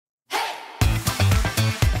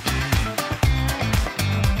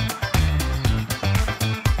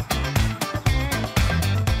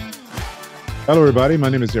Hello, everybody. My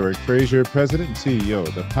name is Eric Frazier, President and CEO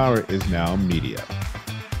of The Power Is Now Media.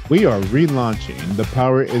 We are relaunching The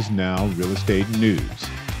Power Is Now Real Estate News.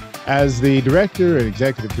 As the director and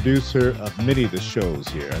executive producer of many of the shows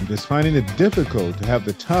here, I'm just finding it difficult to have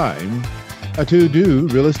the time to do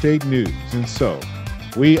real estate news. And so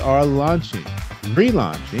we are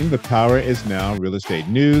relaunching The Power Is Now Real Estate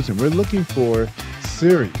News, and we're looking for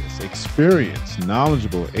serious, experienced,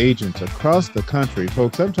 knowledgeable agents across the country.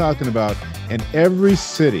 Folks, I'm talking about in every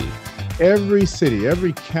city, every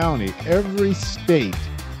county, every state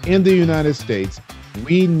in the United States,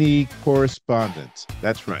 we need correspondents.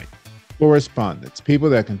 That's right, correspondents, people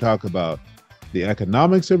that can talk about the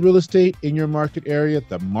economics of real estate in your market area,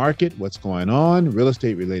 the market, what's going on, real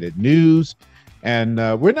estate related news. And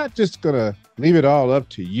we're not just going to leave it all up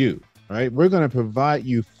to you, right? We're going to provide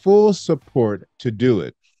you full support to do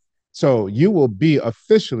it. So you will be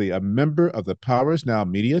officially a member of the Power Is Now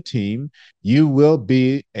Media team. You will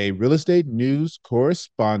be a real estate news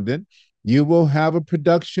correspondent. You will have a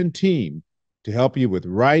production team to help you with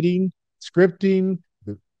writing, scripting,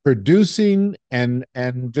 producing, and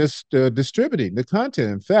just distributing the content.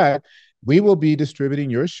 In fact, we will be distributing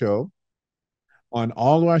your show on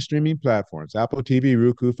all of our streaming platforms, Apple TV,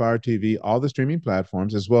 Roku, Fire TV, all the streaming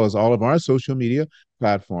platforms, as well as all of our social media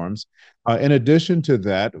platforms. In addition to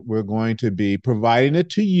that, we're going to be providing it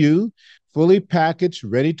to you, fully packaged,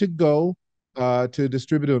 ready to go, to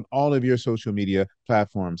distribute on all of your social media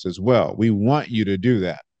platforms as well. We want you to do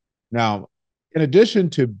that. Now, in addition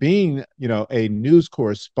to being, a news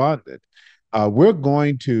correspondent, we're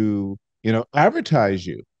going to, advertise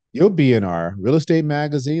you. You'll be in our real estate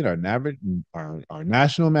magazine, our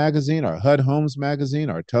national magazine, our HUD Homes magazine,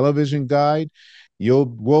 our television guide.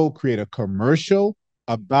 We'll create a commercial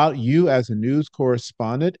about you as a news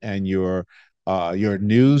correspondent and your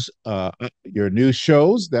news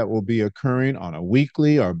shows that will be occurring on a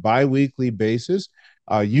weekly or bi-weekly basis.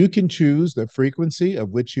 You can choose the frequency of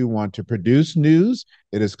which you want to produce news.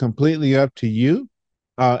 It is completely up to you.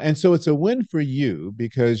 And so it's a win for you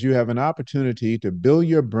because you have an opportunity to build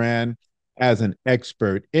your brand as an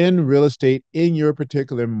expert in real estate in your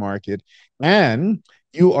particular market. And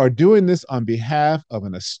you are doing this on behalf of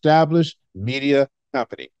an established media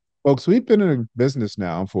company. Folks, we've been in business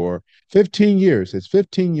now for 15 years. It's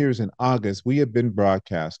 15 years in August. We have been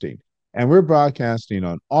broadcasting. And we're broadcasting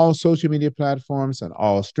on all social media platforms and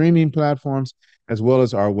all streaming platforms, as well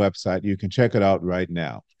as our website. You can check it out right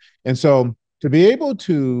now. And so to be able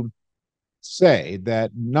to say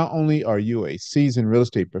that not only are you a seasoned real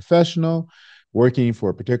estate professional working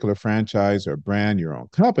for a particular franchise or brand, your own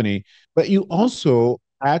company, but you also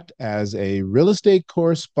act as a real estate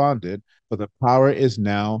correspondent for the Power Is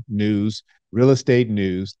Now News, real estate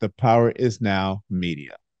news, the Power Is Now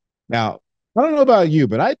Media. Now, I don't know about you,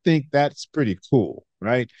 but I think that's pretty cool,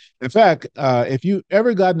 right? In fact, if you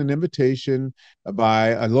ever gotten an invitation by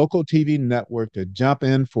a local TV network to jump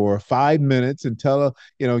in for 5 minutes and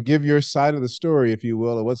give your side of the story, if you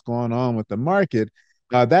will, of what's going on with the market,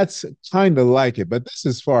 that's kind of like it. But this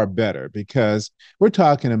is far better because we're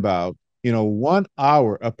talking about, 1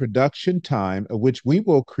 hour of production time, of which we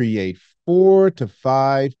will create 5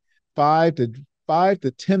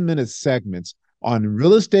 to 10 minute segments on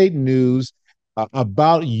real estate news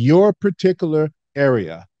about your particular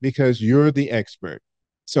area because you're the expert.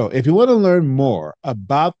 So if you want to learn more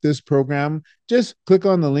about this program, just click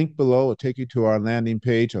on the link below. It'll take you to our landing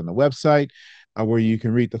page on the website where you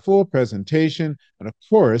can read the full presentation. And of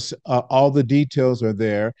course, all the details are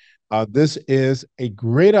there. This is a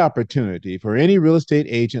great opportunity for any real estate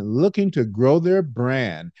agent looking to grow their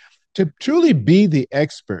brand, to truly be the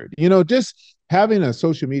expert. Just having a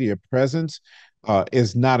social media presence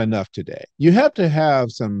is not enough today. You have to have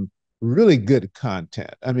some really good content.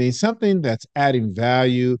 I mean, something that's adding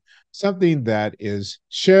value, something that is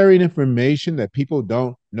sharing information that people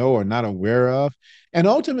don't know or not aware of. And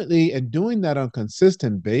ultimately, in doing that on a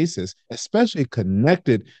consistent basis, especially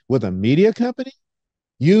connected with a media company,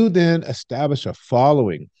 you then establish a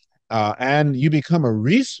following and you become a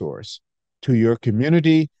resource to your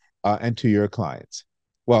community and to your clients.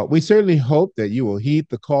 Well, we certainly hope that you will heed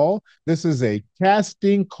the call. This is a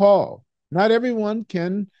casting call. Not everyone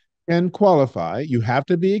can qualify. You have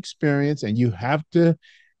to be experienced and you have to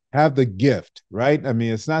have the gift, right? I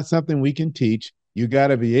mean, it's not something we can teach. You got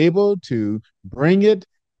to be able to bring it,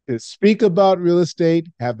 to speak about real estate,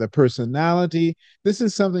 have the personality. This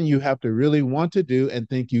is something you have to really want to do and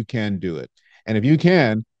think you can do it. And if you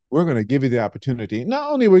can, we're going to give you the opportunity.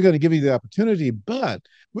 Not only we're going to give you the opportunity, but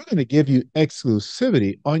we're going to give you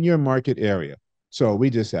exclusivity on your market area. So we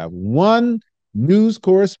just have one news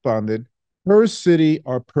correspondent per city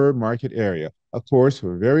or per market area. Of course,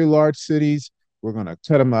 for very large cities, we're going to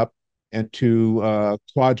cut them up into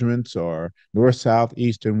quadrants or north, south,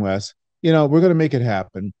 east, and west. We're going to make it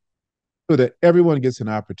happen so that everyone gets an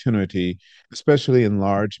opportunity, especially in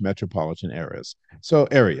large metropolitan areas. So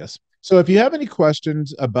if you have any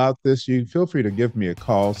questions about this, you feel free to give me a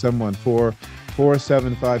call,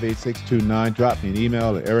 714-475-8629. Drop me an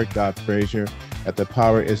email at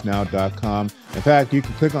eric.frazier@thepowerisnow.com. In fact, you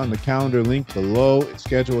can click on the calendar link below and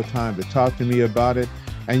schedule a time to talk to me about it.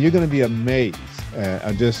 And you're going to be amazed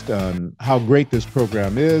at just how great this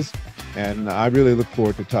program is. And I really look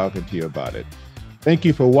forward to talking to you about it. Thank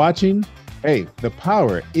you for watching. Hey, the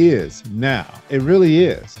power is now. It really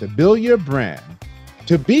is. To build your brand,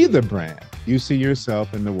 to be the brand you see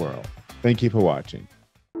yourself in the world. Thank you for watching.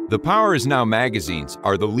 The Power is Now magazines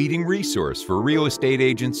are the leading resource for real estate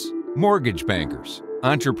agents, mortgage bankers,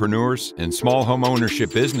 entrepreneurs, and small home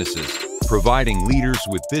ownership businesses, providing leaders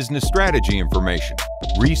with business strategy information,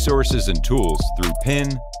 resources, and tools through PIN,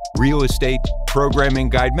 real estate, programming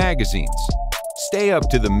guide magazines. Stay up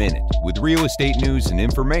to the minute with real estate news and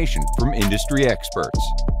information from industry experts.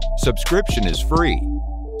 Subscription is free.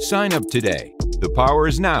 Sign up today.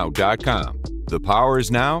 thepowerisnow.com.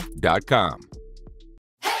 thepowerisnow.com.